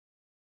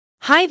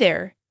Hi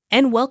there,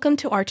 and welcome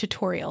to our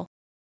tutorial.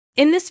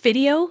 In this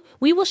video,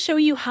 we will show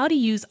you how to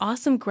use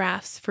awesome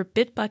graphs for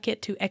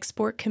Bitbucket to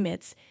export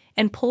commits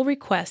and pull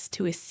requests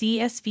to a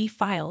CSV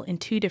file in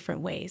two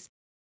different ways.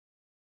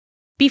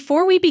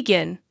 Before we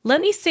begin, let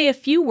me say a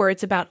few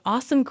words about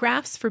awesome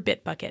graphs for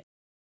Bitbucket.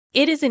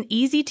 It is an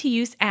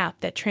easy-to-use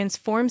app that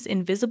transforms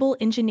invisible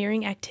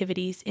engineering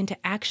activities into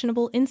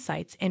actionable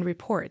insights and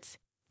reports,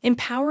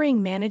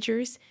 empowering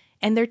managers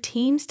and their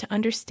teams to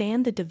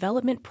understand the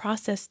development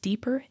process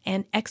deeper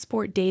and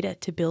export data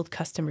to build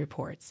custom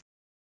reports.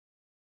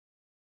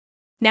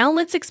 Now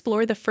let's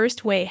explore the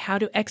first way how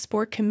to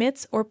export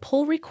commits or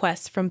pull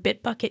requests from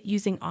Bitbucket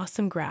using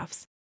awesome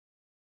graphs.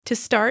 To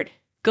start,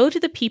 go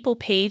to the People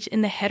page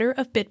in the header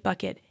of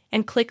Bitbucket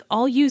and click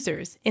All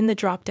Users in the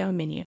drop-down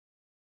menu.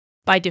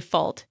 By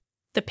default,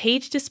 the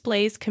page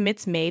displays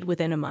commits made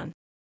within a month.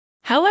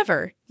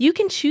 However, you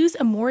can choose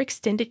a more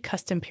extended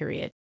custom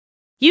period.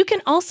 You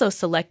can also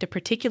select a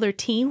particular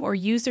team or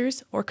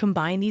users or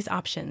combine these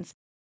options.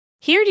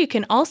 Here you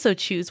can also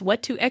choose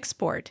what to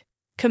export,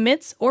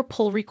 commits or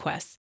pull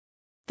requests.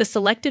 The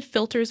selected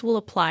filters will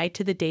apply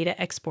to the data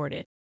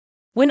exported.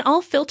 When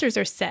all filters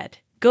are set,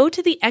 go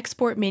to the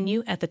Export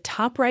menu at the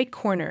top right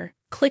corner,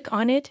 click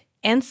on it,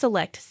 and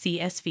select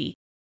CSV.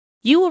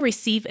 You will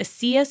receive a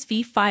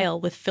CSV file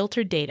with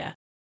filtered data.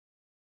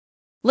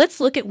 Let's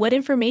look at what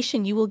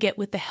information you will get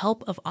with the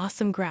help of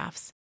awesome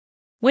graphs.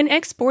 When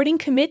exporting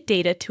commit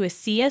data to a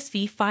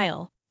CSV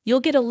file, you'll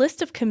get a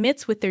list of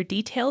commits with their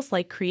details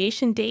like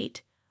creation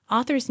date,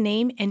 author's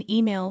name and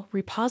email,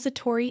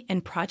 repository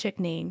and project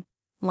name,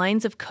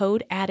 lines of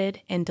code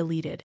added and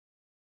deleted.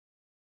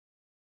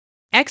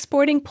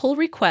 Exporting pull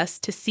requests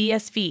to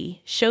CSV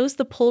shows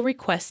the pull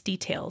request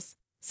details,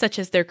 such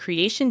as their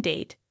creation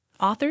date,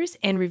 author's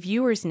and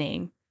reviewer's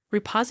name,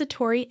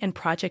 repository and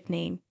project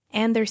name,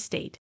 and their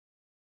state.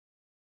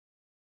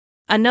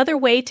 Another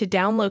way to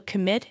download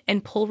commit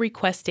and pull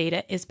request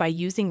data is by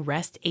using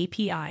REST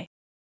API.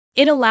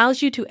 It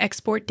allows you to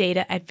export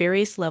data at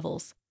various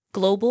levels: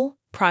 global,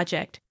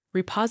 project,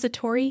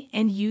 repository,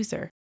 and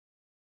user.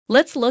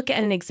 Let's look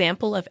at an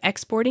example of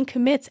exporting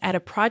commits at a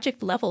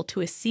project level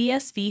to a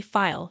CSV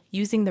file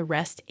using the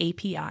REST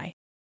API.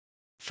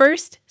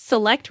 First,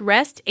 select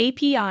REST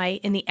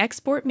API in the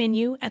Export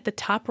menu at the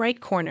top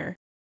right corner.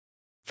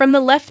 From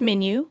the left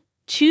menu,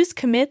 choose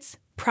Commits,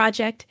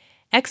 Project,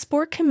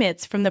 Export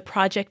commits from the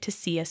project to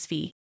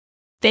CSV.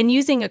 Then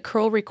using a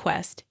curl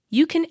request,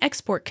 you can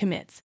export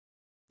commits.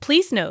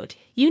 Please note,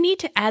 you need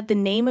to add the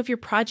name of your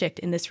project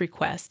in this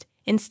request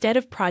instead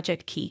of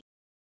project key.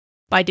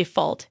 By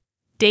default,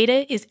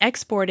 data is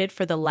exported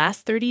for the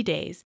last 30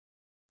 days.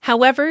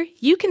 However,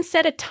 you can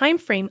set a time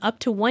frame up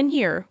to 1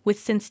 year with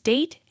since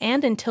date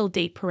and until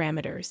date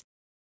parameters.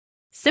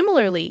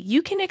 Similarly,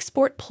 you can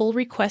export pull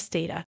request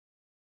data.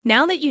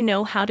 Now that you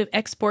know how to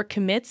export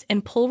commits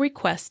and pull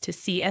requests to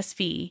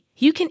CSV,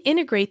 you can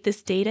integrate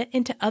this data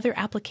into other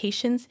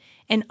applications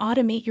and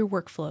automate your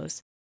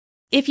workflows.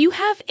 If you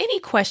have any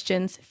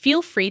questions,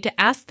 feel free to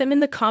ask them in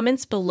the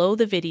comments below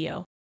the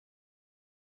video.